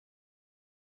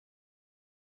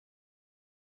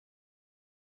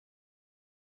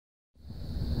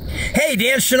Hey,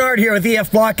 Dan Chenard here with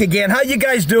EF Block again. How you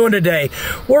guys doing today?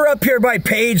 We're up here by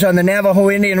Page on the Navajo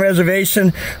Indian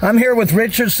Reservation. I'm here with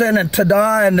Richardson and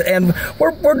Tada, and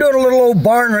we're doing a little old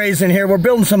barn raising here. We're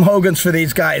building some Hogans for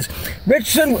these guys.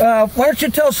 Richardson, why don't you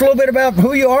tell us a little bit about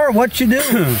who you are and what you do?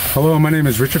 Hello, my name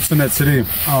is Richardson at City.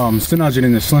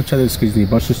 Stinajin is Sluncha Skizi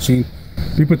Bushchin.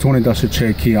 People 20 Dasha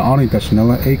Kia Ani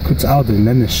Dashanella, 8 Kuts out and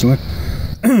then the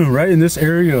right in this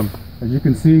area, as you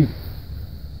can see,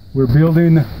 we're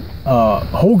building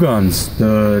Hogans.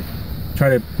 We're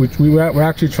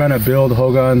actually trying to build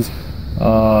Hogans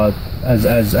as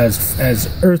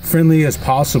earth friendly as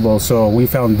possible. So we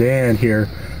found Dan here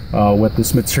with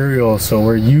this material. So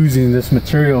we're using this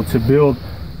material to build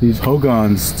these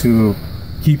Hogans to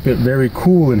keep it very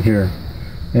cool in here.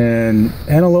 And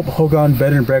Antelope Hogan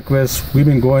Bed and Breakfast, we've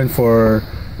been going for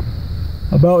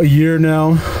about a year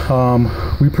now.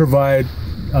 We provide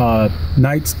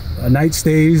night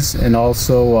stays and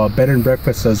also bed and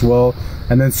breakfast as well.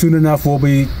 And then soon enough we'll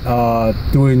be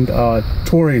doing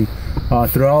touring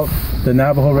throughout the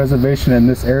Navajo Reservation in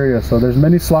this area. So there's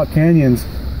many slot canyons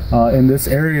in this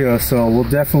area, so we'll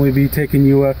definitely be taking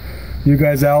you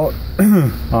guys out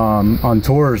on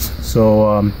tours.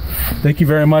 So thank you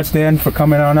very much, Dan, for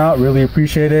coming on out. Really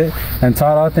appreciate it. And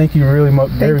Tada, thank you very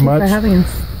much for having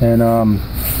us. And well,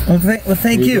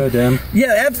 thank you. Go, Dan.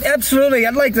 Yeah, absolutely.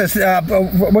 I'd like this.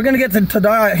 We're going to get to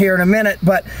Tada here in a minute,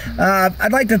 but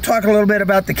I'd like to talk a little bit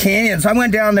about the canyons. I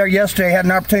went down there yesterday. Had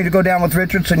an opportunity to go down with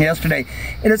Richardson yesterday.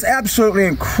 It is absolutely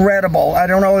incredible. I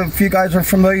don't know if you guys are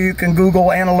familiar. You can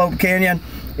Google Antelope Canyon.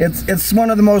 It's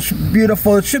one of the most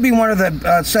beautiful. It should be one of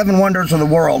the 7 wonders of the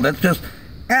world. It's just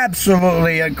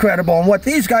absolutely incredible. And what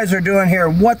these guys are doing here,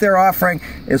 what they're offering,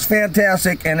 is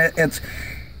fantastic. And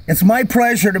it's my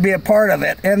pleasure to be a part of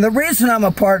it. And the reason I'm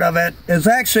a part of it is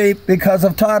actually because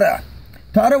of Tada.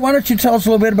 Tada, why don't you tell us a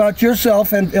little bit about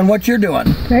yourself and what you're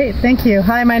doing? Great, thank you.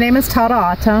 Hi, my name is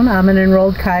Tada Atone. I'm an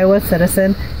enrolled Kiowa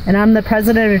citizen, and I'm the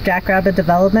president of Jackrabbit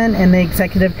Development and the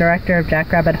executive director of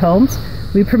Jackrabbit Homes.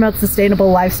 We promote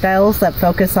sustainable lifestyles that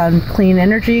focus on clean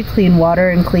energy, clean water,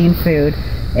 and clean food.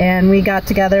 And we got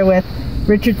together with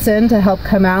Richardson to help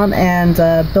come out and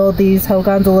build these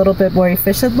Hogans a little bit more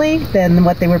efficiently than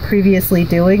what they were previously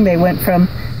doing. They went from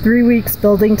 3 weeks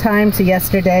building time to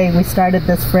yesterday. We started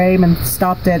this frame and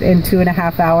stopped it in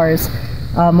 2.5 hours,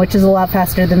 which is a lot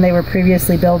faster than they were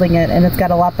previously building it, and it's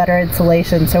got a lot better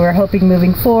insulation. So we're hoping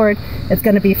moving forward it's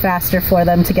going to be faster for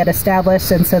them to get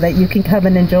established, and so that you can come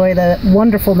and enjoy the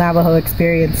wonderful Navajo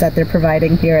experience that they're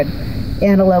providing here at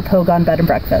Antelope Hogan Bed and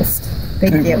Breakfast.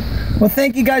 Thank you. Well,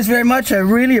 thank you guys very much. I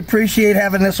really appreciate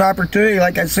having this opportunity.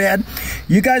 Like I said,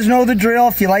 you guys know the drill.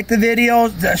 If you like the video,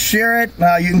 share it.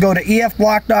 You can go to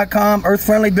efblock.com,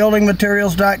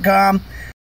 earthfriendlybuildingmaterials.com.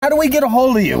 How do we get a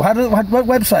hold of you? What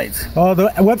websites? Oh, the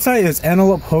website is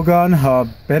Antelope Hogan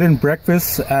Bed and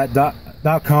Breakfast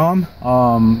 .com.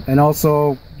 And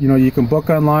also, you can book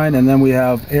online, and then we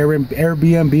have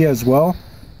Airbnb as well.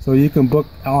 So you can book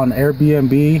on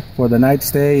Airbnb for the night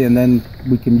stay, and then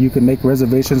you can make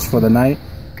reservations for the night.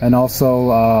 And also,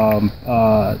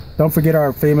 don't forget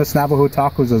our famous Navajo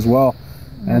tacos as well.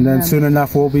 And then soon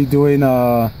enough we'll be doing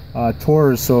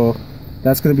tours, so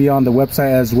that's going to be on the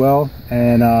website as well.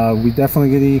 And we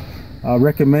definitely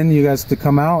recommend you guys to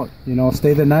come out,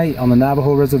 stay the night on the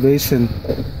Navajo Reservation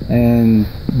and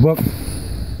book.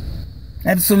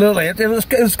 Absolutely. It was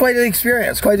quite the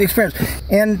experience,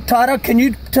 And Tada, can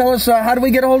you tell us how do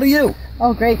we get a hold of you?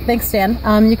 Oh, great. Thanks, Dan.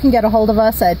 You can get a hold of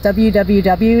us at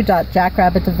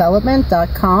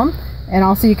www.jackrabbitdevelopment.com, and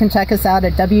also you can check us out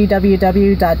at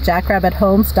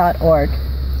www.jackrabbithomes.org.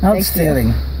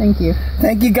 Outstanding. Thank you.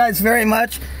 Thank you guys very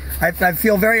much. I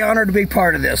feel very honored to be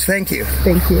part of this. Thank you.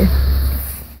 Thank you.